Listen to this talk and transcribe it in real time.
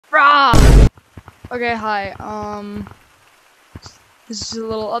Rah! Okay, hi. This is a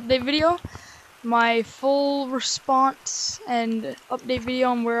little update video. My full response and update video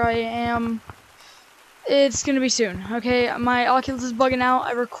on where I am, it's gonna be soon, okay? My Oculus is bugging out.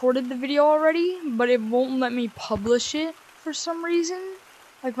 I recorded the video already, but it won't let me publish it for some reason.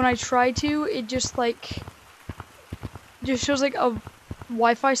 Like, when I try to, it just shows like a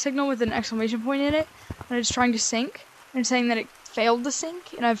Wi-Fi signal with an exclamation point in it, and it's trying to sync, and it's saying that it failed to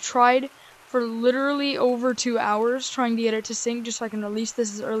sync, and I've tried for literally over 2 hours trying to get it to sync just so I can release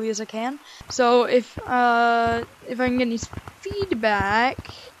this as early as I can. So if I can get any feedback,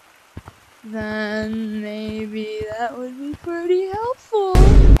 then maybe that would be pretty helpful.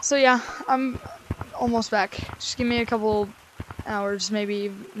 So yeah, I'm almost back. Just give me a couple hours,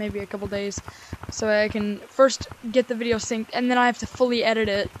 maybe a couple days, so I can first get the video synced, and then I have to fully edit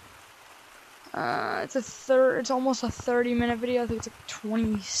it. It's almost a 30-minute video. I think it's like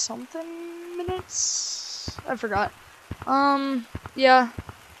 20-something minutes. I forgot. Yeah,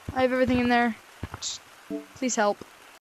 I have everything in there. Just please help.